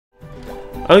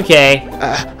Okay.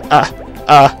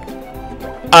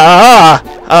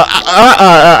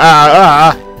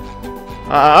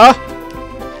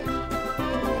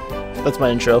 That's my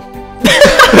intro.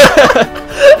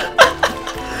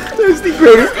 That's the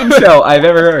greatest intro I've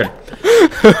ever heard.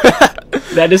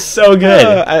 That is so good.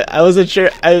 I wasn't sure.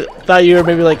 I thought you were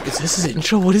maybe like, is this his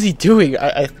intro? What is he doing?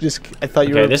 I thought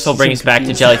you were. Okay, this will bring us back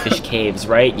to Jellyfish Caves,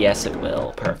 right? Yes, it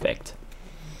will. Perfect.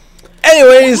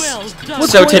 Anyways,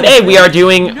 so today we are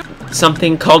doing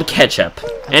something called ketchup,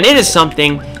 and it is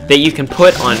something that you can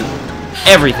put on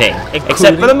everything,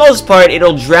 except for the most part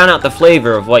it'll drown out the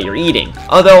flavor of what you're eating.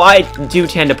 Although I do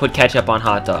tend to put ketchup on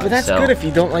hot dogs. But that's good if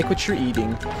you don't like what you're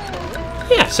eating.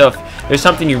 Yeah, so if there's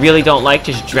something you really don't like,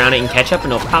 just drown it in ketchup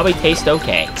and it'll probably taste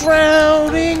okay.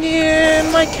 Drowning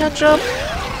in my ketchup.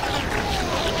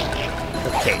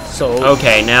 Okay, so...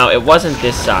 Okay, now it wasn't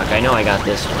this sock. I know I got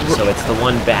this one, so it's the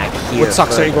one back here. What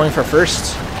socks are you going for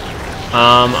first?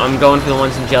 I'm going for the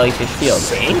ones in Jellyfish Field.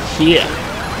 Same here.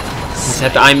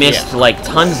 Except I missed, like,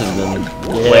 tons of them.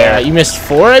 Yeah, Where you missed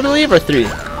 4, I believe, or 3?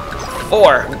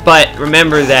 4. But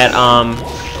remember that,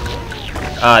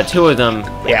 2 of them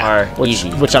are easy.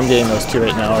 Which I'm getting those 2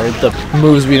 right now, or the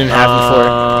moves we didn't have before.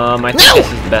 I think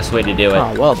this is the best way to do it.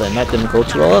 Oh, well then, that didn't go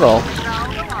too well at all.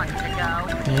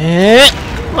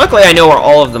 Luckily, I know where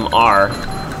all of them are.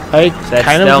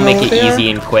 That'll make it easy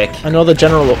and quick. I know the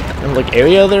general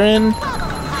area they're in.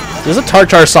 There's a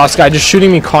tartar sauce guy just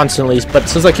shooting me constantly, but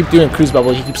since I keep doing cruise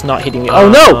bubble, he keeps not hitting me. Oh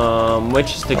no!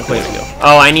 Which is the quick go?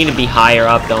 Oh, I need to be higher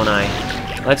up, don't I?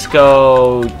 Let's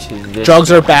go to this. Drugs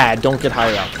are bad. Don't get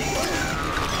higher up.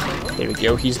 There we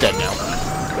go. He's dead now.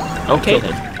 Okay.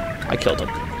 I killed him.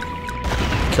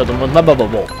 Killed him with my bubble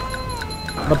bowl.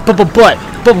 My bubble butt.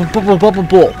 Bubble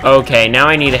bowl. Okay, now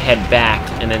I need to head back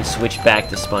and then switch back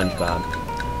to Spongebob.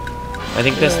 I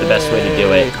think that's the best way to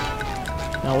do it.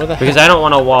 Now, where the because I don't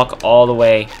want to walk all the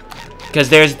way. Because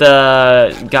there's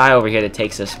the guy over here that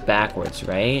takes us backwards,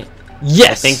 right?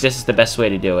 Yes! I think this is the best way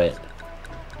to do it.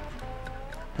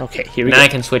 Okay, here we go. go. Then I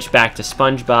can switch back to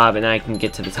Spongebob, and then I can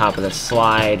get to the top of the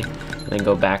slide, and then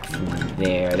go back from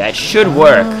there. That should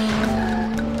work.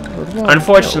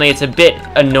 Unfortunately, it's a bit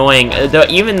annoying.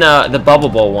 Even the Bubble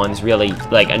Bowl one's really,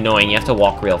 like, annoying. You have to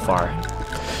walk real far.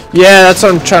 Yeah, that's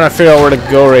what I'm trying to figure out where to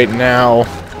go right now.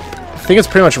 I think it's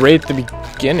pretty much right at the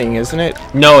beginning, isn't it?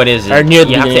 No, it isn't. Or near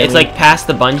the beginning. It's like past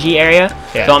the bungee area.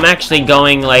 Yeah. So I'm actually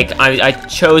going, like, I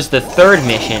chose the 3rd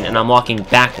mission, and I'm walking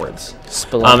backwards.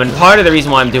 And part of the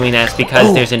reason why I'm doing that is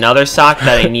because there's another sock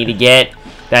that I need to get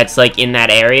that's, like, in that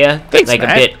area. Thanks, like,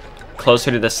 Matt. a bit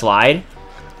closer to the slide.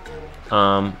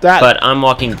 But I'm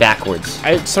walking backwards.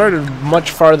 I started much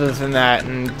farther than that,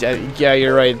 and yeah,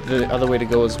 you're right. The other way to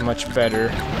go is much better.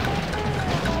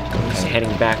 Just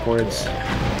heading backwards.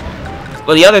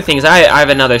 Well, the other thing is I have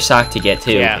another sock to get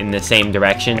to in the same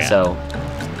direction, so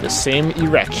the same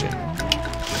erection.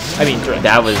 I mean, direction.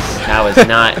 That was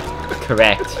not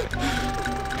correct.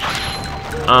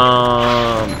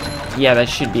 Yeah, that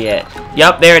should be it.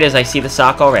 Yep, there it is. I see the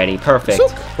sock already. Perfect.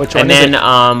 Which one is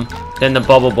it? Then the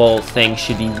Bubble Bowl thing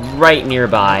should be right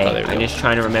nearby. I'm just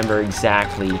trying to remember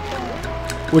exactly.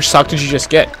 Which sock did you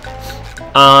just get?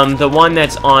 The one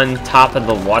that's on top of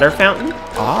the water fountain.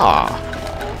 Ah,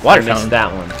 water fountain. I missed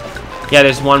that one. Yeah,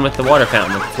 there's one with the water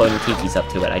fountain with floating tikis up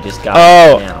to it. I just got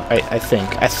it now. I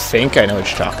think I know what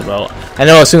you're talking about. I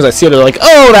know as soon as I see it, they're like,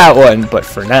 oh, that one. But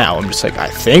for now, I'm just like, I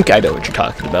think I know what you're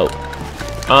talking about.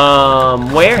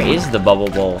 Where is the Bubble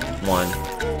Bowl one?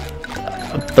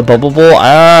 The Bubble Bowl?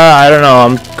 I don't know.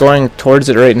 I'm going towards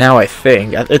it right now, I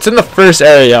think. It's in the first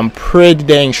area, I'm pretty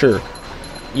dang sure.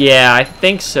 Yeah, I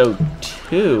think so,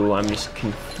 too. I'm just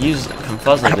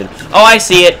confuzzled. Oh, I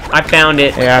see it. I found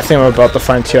it. Yeah, I think I'm about to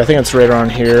find 2. I think it's right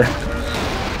around here.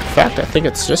 In fact, I think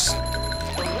it's just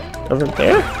over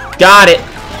there. Got it.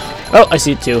 Oh, I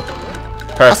see it, too.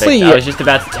 Perfect. I was just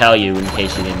about to tell you in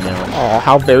case you didn't know. Oh,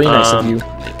 how very nice of you.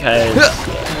 Because...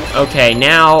 Okay,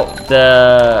 now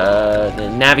the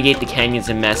navigate the canyons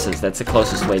and messes. That's the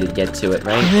closest way to get to it,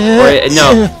 right? Or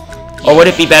no. Or would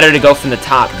it be better to go from the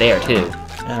top there too?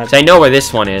 So I know where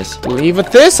this one is. Believe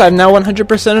with this, I'm now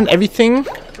 100% on everything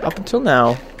up until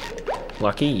now.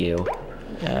 Lucky you.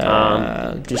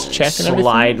 Just checking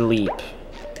slide leap.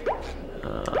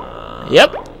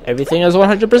 Yep, everything is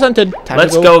 100%ed.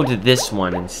 Let's go to this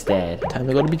one instead. Time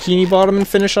to go to Bikini Bottom and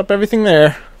finish up everything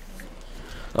there.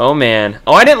 Oh man!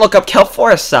 Oh, I didn't look up Kelp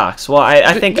Forest socks. Well,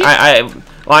 I think I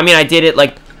mean I did it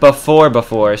like before,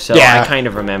 so I kind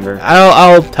of remember.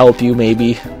 I'll help you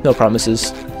maybe. No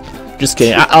promises. Just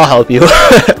kidding. I'll help you.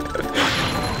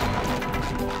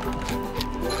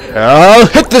 I'll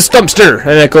hit this dumpster,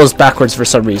 and it goes backwards for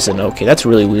some reason. Okay, that's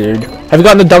really weird. Have you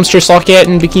gotten the dumpster sock yet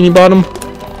in Bikini Bottom?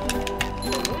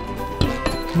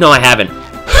 No, I haven't.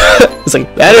 It's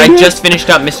like that. I just finished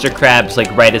up Mr. Krabs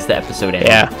like right as the episode ended.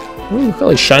 Yeah. Ooh, got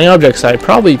like shiny objects I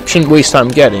probably shouldn't waste time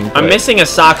getting. But... I'm missing a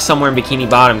sock somewhere in Bikini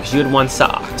Bottom because you had one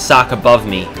sock above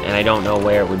me, and I don't know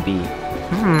where it would be.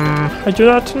 I do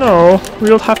not know.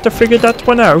 We'll have to figure that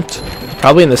one out.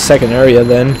 Probably in the second area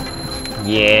then.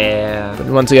 Yeah. But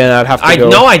once again, I'd have to I go.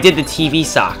 know I did the TV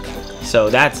sock, so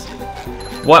that's.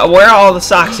 Where are all the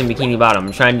socks in Bikini Bottom?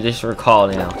 I'm trying to just recall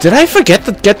now. Did I forget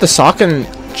to get the sock in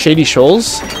Shady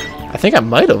Shoals? I think I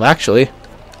might have actually.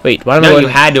 Wait, why am I? No, you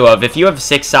had to have. If you have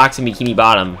 6 socks in Bikini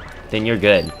Bottom, then you're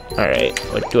good. All right.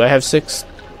 What do I have 6?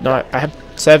 No, I have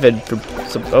 7.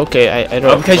 Okay, I don't.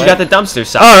 Oh, because you got the dumpster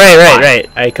sock. Oh, right.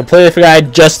 I completely forgot. I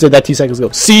just did that 2 seconds ago.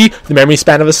 See, the memory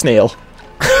span of a snail.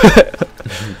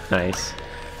 Nice.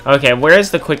 Okay, where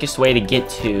is the quickest way to get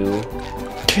to?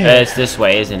 It's this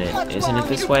way, isn't it? Isn't it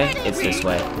this way? It's this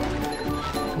way.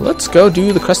 Let's go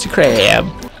do the Krusty Krab.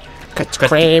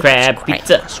 Krusty Krab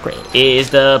pizza is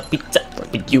the pizza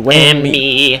you and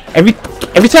me. Every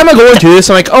time I go into this,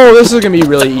 I'm like, oh, this is gonna be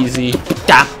really easy.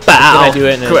 Top out, do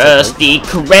it Krusty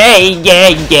Krab, yeah.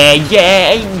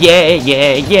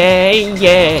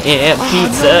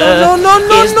 Pizza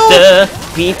is the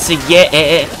pizza,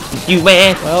 yeah. You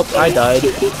went. Well, I died.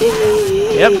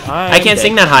 Yep. I can't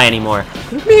sing that high anymore.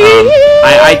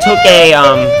 I took a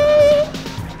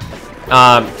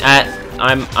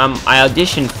I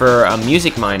auditioned for a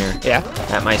music minor. Yeah.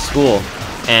 At my school,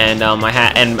 and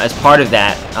and as part of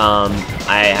that,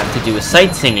 I have to do a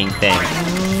sight singing thing.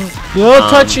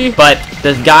 Touchy. But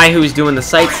the guy who was doing the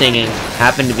sight singing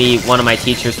happened to be one of my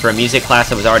teachers for a music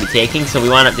class I was already taking, so we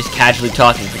wound up just casually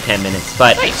talking for 10 minutes.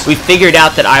 But we figured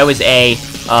out that I was a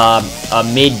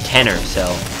mid tenor,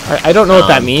 so. I don't know what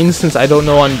that means since I don't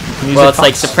know on music. Well, it's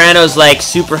like soprano's like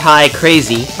super high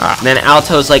crazy, and then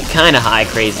alto's like kind of high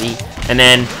crazy, and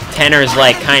then tenor's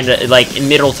like kind of like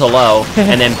middle to low,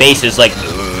 and then bass is like.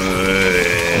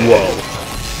 Whoa.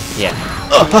 Yeah.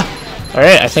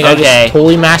 Alright, I think I just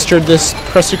totally mastered this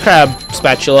Krusty Krab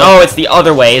spatula. Oh, it's the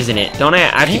other way, isn't it? Don't I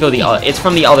have to go the other? It's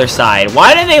from the other side.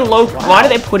 Why do they Why do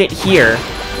they put it here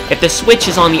if the switch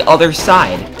is on the other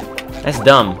side? That's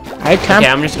dumb. Okay,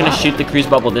 I'm just gonna shoot the cruise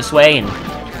bubble this way and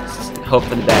hope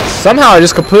for the best. Somehow I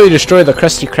just completely destroyed the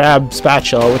Krusty Krab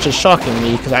spatula, which is shocking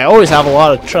me because I always have a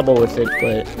lot of trouble with it.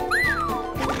 But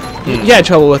you had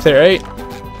trouble with it, right?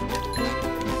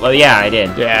 Well, yeah, I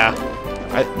did. Yeah.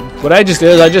 What I just did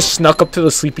is I just snuck up to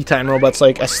the Sleepy Time robots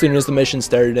like as soon as the mission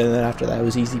started, and then after that it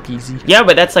was easy peasy. Yeah,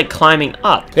 but that's like climbing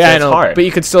up. Yeah, so I know. hard. But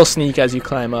you could still sneak as you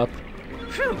climb up.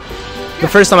 The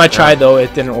first time I tried though,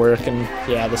 it didn't work, and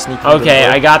yeah, the sneaking. Okay,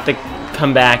 I got the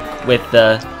come back with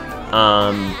the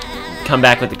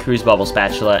cruise bubble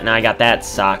spatula. Now I got that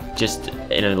sock just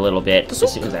in a little bit as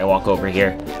soon as I walk over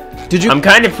here. Did you? I'm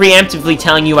kind of preemptively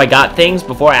telling you I got things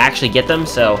before I actually get them,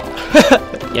 so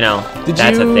you know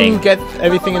that's a thing. Did you get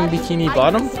everything in Bikini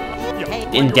Bottom?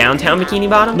 In downtown Bikini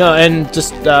Bottom? No, and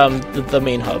just the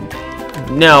main hub.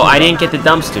 No, I didn't get the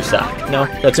dumpster sock. No,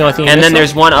 that's the only thing. And then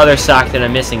there's one other sock that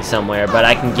I'm missing somewhere, but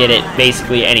I can get it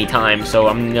basically any time, so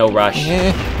I'm in no rush.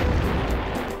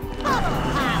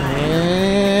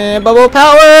 Bubble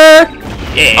power!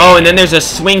 Yeah. Oh, and then there's a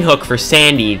swing hook for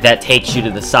Sandy that takes you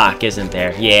to the sock, isn't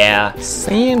there? Yeah.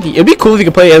 Sandy. It'd be cool if you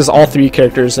could play as all 3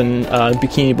 characters in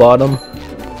Bikini Bottom.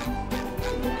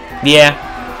 Yeah.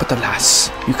 But alas,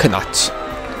 you cannot.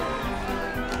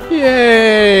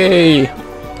 Yay!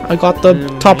 I got the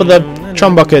top of the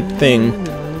chum bucket thing.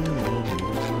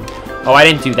 Oh, I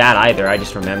didn't do that either. I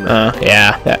just remember.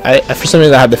 Yeah. For some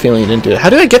reason, I had the feeling you didn't do it. How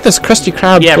did I get this Krusty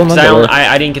Krab? Yeah, because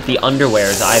I didn't get the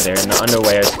underwears either. And the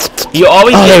underwears, you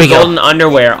always get golden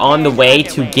underwear on the way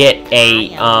to get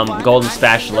a golden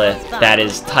spatula that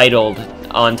is titled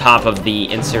on top of the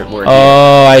insert word.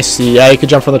 Oh, I see. Yeah, you could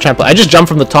jump from the trampoline. I just jumped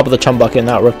from the top of the chum bucket and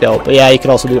that worked out. But yeah, you could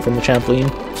also do it from the trampoline.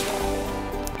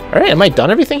 Alright, am I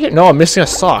done everything here? No, I'm missing a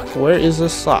sock. Where is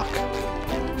this sock?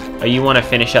 Oh, you want to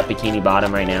finish up Bikini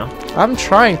Bottom right now? I'm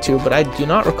trying to, but I do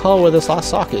not recall where this last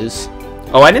sock is.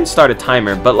 Oh, I didn't start a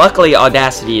timer, but luckily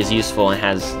Audacity is useful and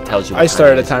tells you what I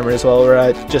started a timer as well. We're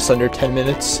at just under 10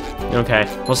 minutes. Okay.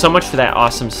 Well, so much for that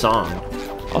awesome song.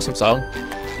 Awesome song?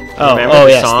 Remember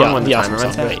the yes, song yeah, when the the awesome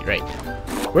timer song. runs out? Right.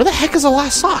 Where the heck is the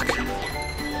last sock?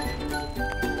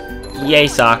 Yay,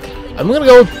 sock. I'm gonna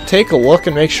go take a look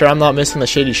and make sure I'm not missing the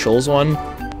Shady Shoals one.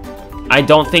 I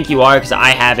don't think you are, because I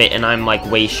have it and I'm like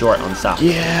way short on sock.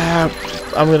 Yeah,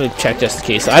 I'm gonna check just in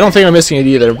case. I don't think I'm missing it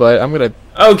either, but I'm gonna.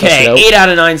 Okay, 8 out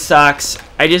of 9 socks.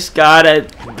 I just gotta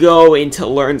go into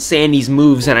learn Sandy's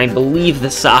moves, and I believe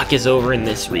the sock is over in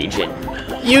this region.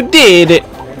 You did it.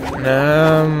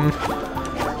 Yeah,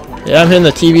 I'm hitting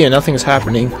the TV and nothing's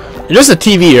happening. It's just a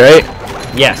TV, right?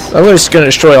 Yes. I'm just gonna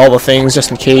destroy all the things just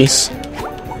in case.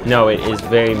 No, it is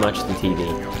very much the TV.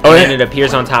 Oh, and yeah. it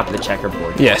appears on top of the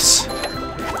checkerboard. Yes.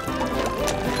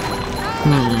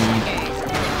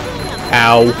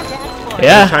 Ow. I'm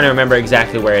Yeah. trying to remember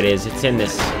exactly where it is. It's in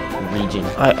this region.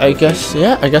 I guess,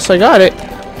 yeah, I guess I got it.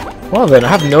 Well then, I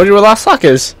have no idea where last sock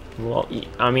is. Well,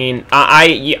 I mean,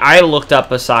 I looked up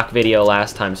a sock video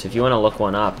last time, so if you want to look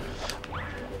one up.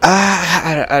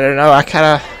 I don't know. I kind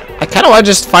of want to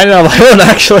just find it on my own.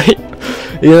 Actually,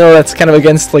 you know, that's kind of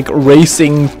against like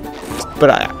racing. But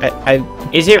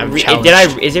Is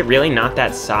it really not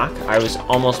that sock? I was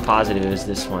almost positive it was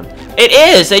this one. It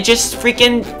is. It just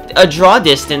freaking a draw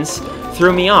distance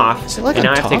threw me off. Is it like and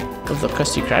on now top I have to... of the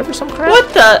Krusty Krab or some crap?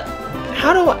 What the?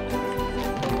 How do I?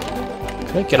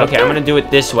 Can I get up Okay, there? I'm gonna do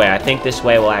it this way. I think this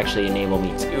way will actually enable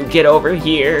me to get over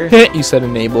here. You said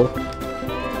enable.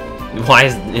 Why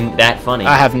is that funny?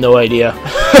 I have no idea.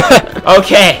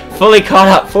 Okay, fully caught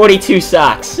up. 42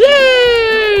 socks. Yay!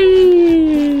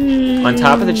 On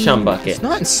top of the chum bucket. It's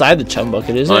not inside the chum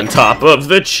bucket, is it? On top of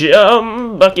the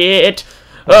chum bucket,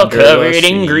 all Under the covered in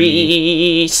sea.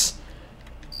 grease.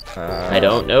 I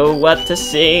don't know what to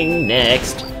sing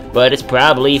next, but it's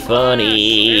probably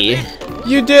funny.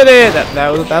 You did it!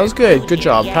 That was good. Good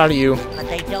job. Proud of you. But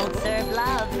they don't serve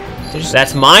love.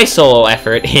 That's my solo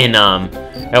effort in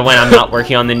when I'm not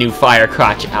working on the new Fire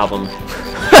Crotch album.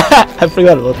 I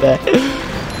forgot about that.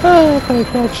 Oh, Fire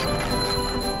Crotch.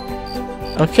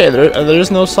 Okay,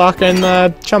 there's no sock in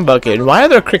the chum bucket. Why are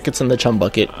there crickets in the chum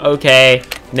bucket? Okay,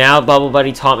 now Bubble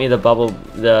Buddy taught me the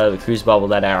cruise bubble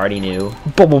that I already knew.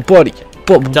 Bubble Buddy.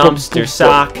 Dumpster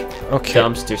sock. Okay.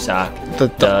 Dumpster sock The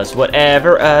does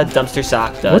whatever a dumpster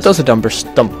sock does. What does a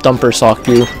dumper sock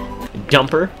do?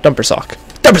 Dumper? Dumper sock.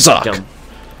 Dumper sock. Dump.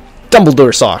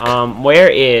 Dumbledore sock. Where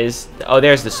is... Oh,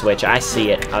 there's the switch. I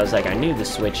see it. I was like, I knew the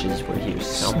switches were here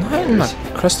It's not in the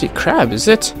somewhere. Krusty Krab, is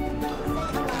it?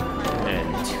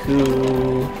 And 2...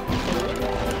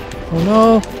 Oh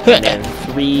no. And then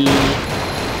 3...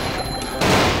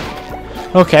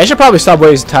 Okay, I should probably stop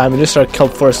wasting time and just start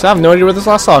Kelp Forest. I have no idea where this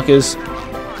last sock is.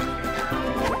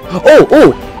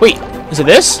 Oh, wait. Is it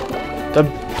this? Do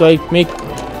I make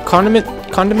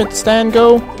condiment stand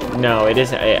go? No, it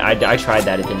isn't. I tried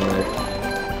that. It didn't work.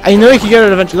 I know you can get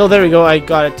it eventually. Oh, there we go. I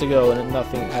got it to go, and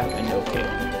nothing happened. Okay.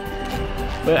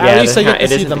 But at least I get to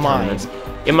see the mine.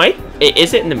 It might.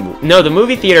 Is it in the? No, the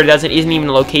movie theater isn't even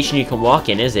a location you can walk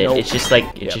in, is it? Nope. It's just like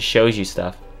it Yep. just shows you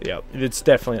stuff. Yep, it's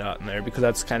definitely not in there because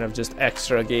that's kind of just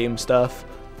extra game stuff,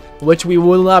 which we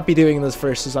will not be doing in this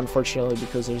versus, unfortunately,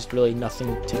 because there's really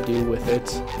nothing to do with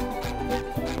it.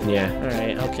 Yeah. All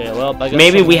right. Okay. Well, I guess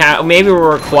Maybe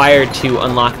we're required to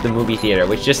unlock the movie theater,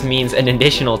 which just means an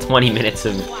additional 20 minutes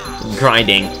of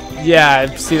grinding.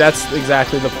 Yeah. See, that's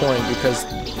exactly the point because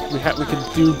we could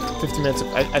do 50 minutes.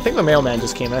 I think the mailman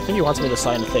just came, and I think he wants me to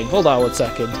sign a thing. Hold on 1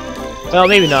 second. Well,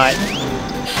 maybe not.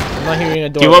 I'm not hearing a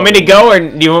doorbell. Do you want me to go, or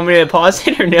do you want me to pause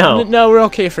it, or no? No, we're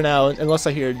okay for now, unless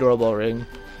I hear a doorbell ring,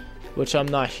 which I'm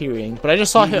not hearing. But I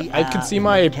just saw him. I could see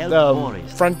my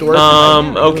front door.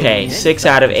 Okay, 6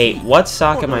 out of 8. What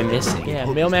sock am I missing? Yeah,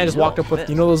 mailman just walked up with,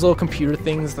 you know, those little computer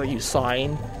things that you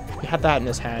sign. He had that in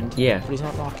his hand. Yeah. But he's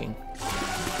not knocking.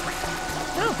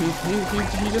 No,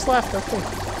 he just left. Okay.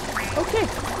 Okay.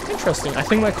 Interesting. I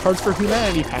think my Cards for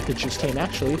Humanity package just came,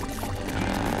 actually.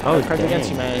 Oh, Cards Against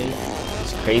dang. Humanity.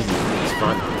 It's crazy. It's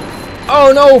fun.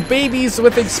 Oh no! Babies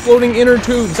with exploding inner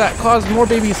tubes that cause more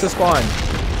babies to spawn.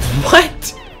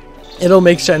 What? It'll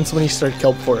make sense when you start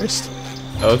Kelp Forest.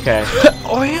 Okay.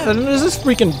 Oh yeah, there's this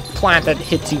freaking plant that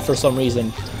hits you for some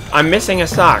reason. I'm missing a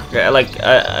sock. Like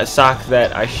a sock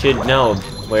that I should know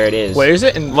where it is. Where is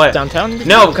it? In What? downtown?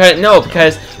 No,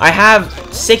 because I have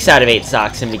 6 out of 8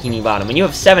 socks in Bikini Bottom, and you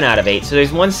have 7 out of 8. So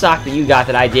there's one sock that you got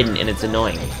that I didn't, and it's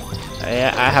annoying.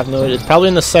 I have no idea. It's probably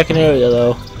in the second area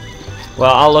though.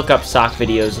 Well, I'll look up sock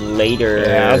videos later.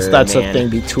 Yeah, that's a man. thing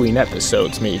between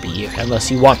episodes, maybe,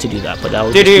 unless you want to do that, but that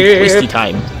would just be wasty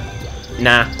time.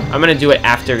 Nah, I'm gonna do it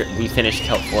after we finish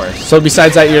Kelp Forest. So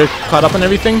besides that, you're caught up on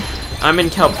everything? I'm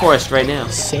in Kelp Forest right now.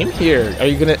 Same here. Are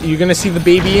you gonna see the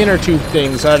baby inner tube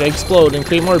things that explode and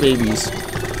create more babies?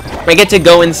 I get to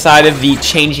go inside of the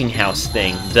changing house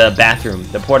thing, the bathroom,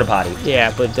 the porta potty.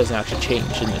 Yeah, but it doesn't actually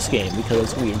change in this game because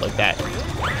it's weird like that.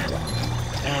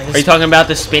 Are you talking about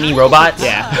the spinny robots?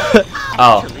 Yeah.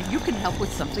 Oh. Actually, you can help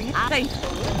with something.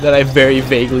 That I very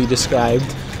vaguely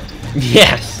described.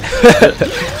 Yes.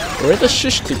 Where are the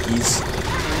shish tikis?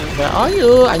 Where are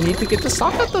you? I need to get the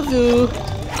sock out of you.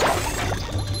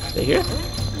 They here?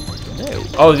 No.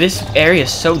 Oh, this area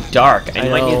is so dark. I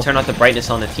might need to know. turn off the brightness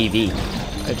on the TV.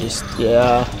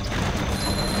 Yeah.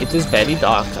 It is very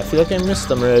dark. I feel like I missed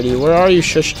them already. Where are you,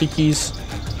 shush tikis?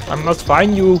 I must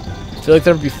find you. I feel like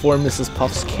they're before Mrs.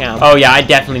 Puff's camp. Oh yeah, I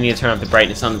definitely need to turn off the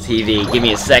brightness on the TV. Give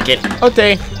me a second.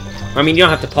 Okay. I mean, you don't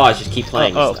have to pause. Just keep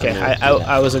playing. Oh, okay.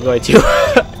 I wasn't going to.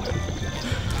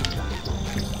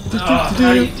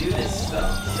 How do you do this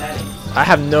stuff? Settings. I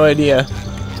have no idea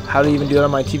how to even do it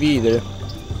on my TV either.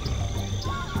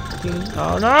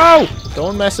 Oh no!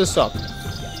 Don't mess this up.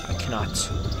 I cannot.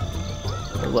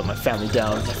 I'll let my family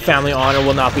down. My family honor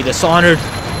will not be dishonored.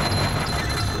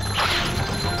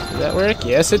 Did that work?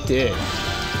 Yes, it did.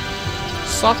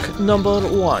 Sock number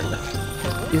 1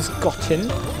 is gotten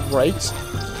right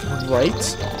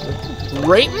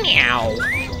now.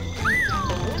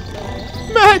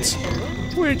 Matt,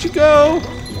 where'd you go?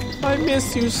 I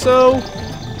miss you so.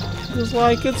 Feels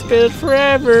like it's been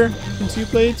forever since you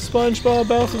played Spongebob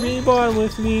Balcony Barn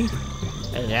with me.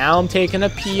 And now I'm taking a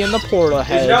pee in the portal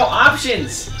head. There's no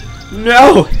options.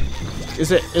 No.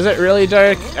 Is it really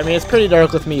dark? I mean, it's pretty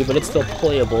dark with me, but it's still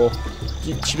playable.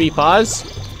 Should we pause?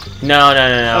 No.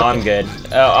 Okay. I'm good.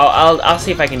 I'll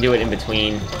see if I can do it in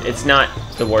between. It's not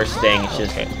the worst thing. It's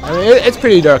just. I mean, it's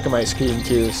pretty dark on my screen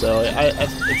too, so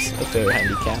it's a fair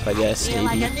handicap, I guess. Feel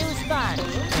like Maybe. a new sponge.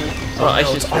 Well,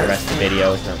 it's just for the rest of the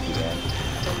video. It's not too bad.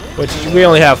 Which we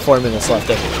only have 4 minutes left.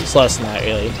 It's less than that,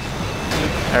 really.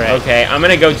 All right. Okay, I'm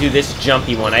gonna go do this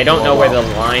jumpy one. I don't know where the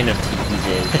line of tikis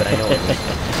is, but I know it is.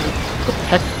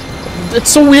 Heck, it's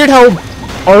so weird how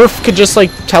Arf could just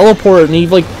like teleport and he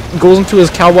like goes into his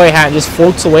cowboy hat and just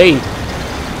floats away.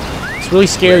 It's really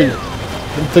scary.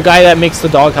 The guy that makes the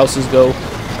dog houses go,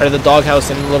 or the dog house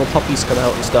and little puppies come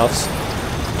out and stuff.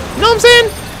 You know what I'm saying?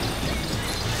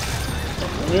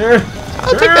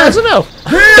 I'll take that as a no.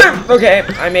 Okay,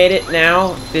 I made it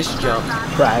now. This jump.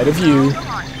 Proud of you.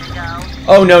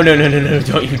 Oh no,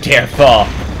 don't you dare fall.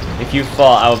 If you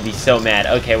fall, I will be so mad.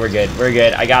 Okay, we're good.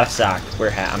 I got a sock.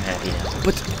 I'm happy now.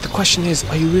 But the question is,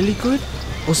 are you really good?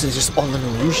 Or is it just all an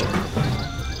illusion?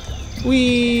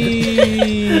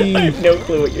 Wee. I have no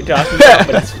clue what you're talking about,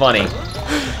 but it's funny.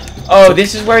 Oh,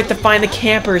 this is where I have to find the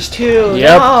campers too.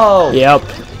 Yep. No. Yep.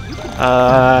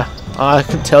 I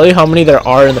can tell you how many there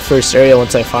are in the first area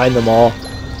once I find them all.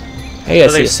 Hey, I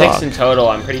So see a there's 6 sock. in total.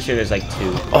 I'm pretty sure there's like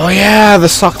 2. Oh yeah, the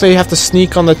sock that you have to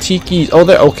sneak on the tiki. Oh,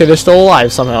 they're okay. They're still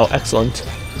alive somehow. Excellent.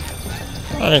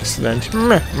 Excellent.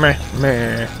 Meh, meh,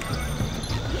 meh.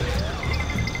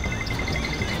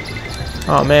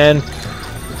 Oh man.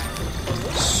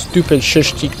 Stupid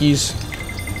shush tikis.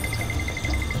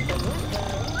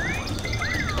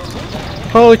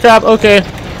 Holy crap. Okay.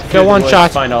 Got one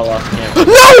shot. Find all lost campers.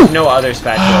 No! No other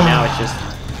spatula. Now it's just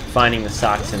finding the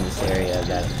socks in this area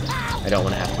that I don't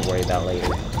want to have to worry about later.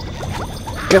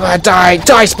 Come on, die!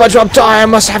 Die, SpongeBob, die! I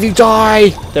must have you die!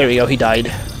 There we go, he died.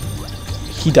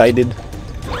 He died. Go,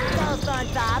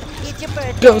 SpongeBob. It's your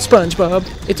birthday. Go, SpongeBob!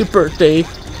 It's your birthday!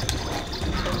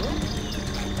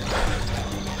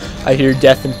 I hear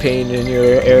death and pain in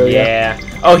your area. Yeah.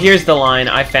 Oh, here's the line.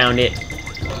 I found it.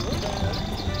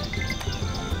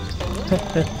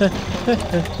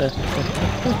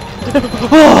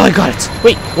 Oh, I got it!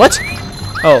 Wait, what?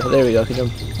 Oh, there we go.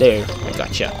 There, I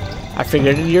gotcha. I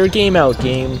figured your game out,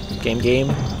 game.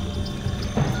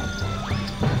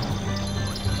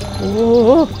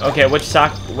 Oh. Okay, which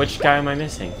guy am I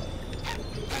missing?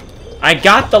 I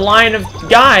got the line of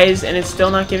guys, and it's still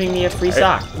not giving me a free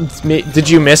sock. Did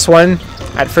you miss one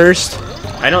at first?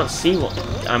 I don't see one.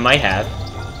 I might have.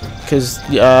 Because,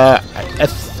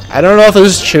 I don't know if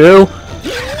this is true.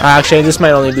 Actually, this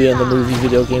might only be in the movie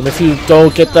video game. If you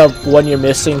don't get the one you're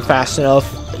missing fast enough,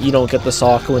 you don't get the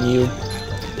sock when you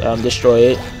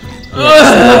destroy it.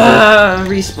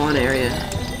 Respawn area.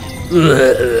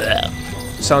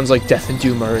 Sounds like Death and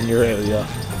Doom are in your area.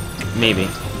 Maybe.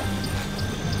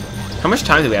 How much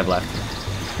time do we have left?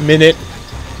 Minute.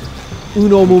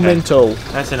 Uno momento.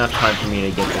 That's enough time for me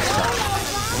to get this sock.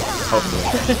 Hopefully.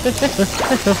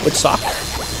 Which sock?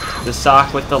 The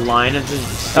sock with the line of the...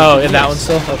 Oh, in that one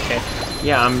still? Okay.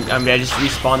 Yeah, I just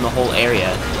respawned the whole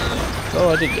area. Oh,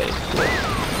 I did get it.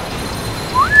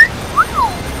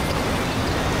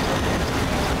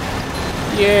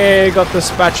 Yay, got the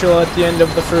spatula at the end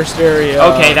of the first area.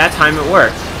 Okay, that time it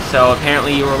worked. So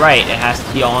apparently you were right. It has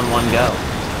to be all in one go.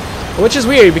 Which is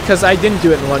weird because I didn't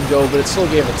do it in one go, but it still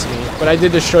gave it to me. But I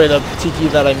did destroy the tiki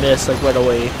that I missed like right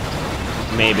away.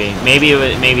 Maybe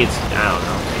it's I don't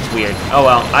know. It's weird. Oh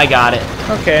well, I got it.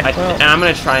 Okay. And I'm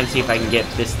gonna try and see if I can get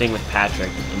this thing with Patrick.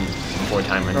 before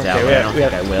time runs Okay, out, but I don't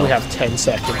think I will. we have 10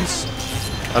 seconds.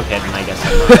 Okay, then I guess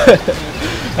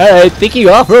I'm not. Alright, thank you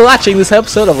all for watching this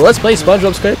episode of Let's Play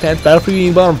Spongebob Squarepants Battle for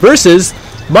Bikini Bottom versus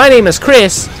my name is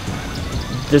Chris.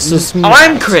 This is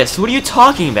I'm Chris. What are you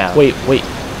talking about? Wait.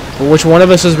 But which one of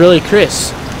us is really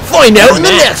Chris? Find out in the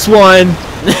next one!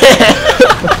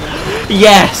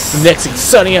 Yes! Next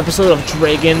exciting episode of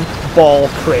Dragon Ball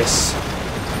Chris.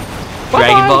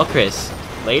 Dragon Ball Chris.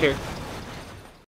 Later.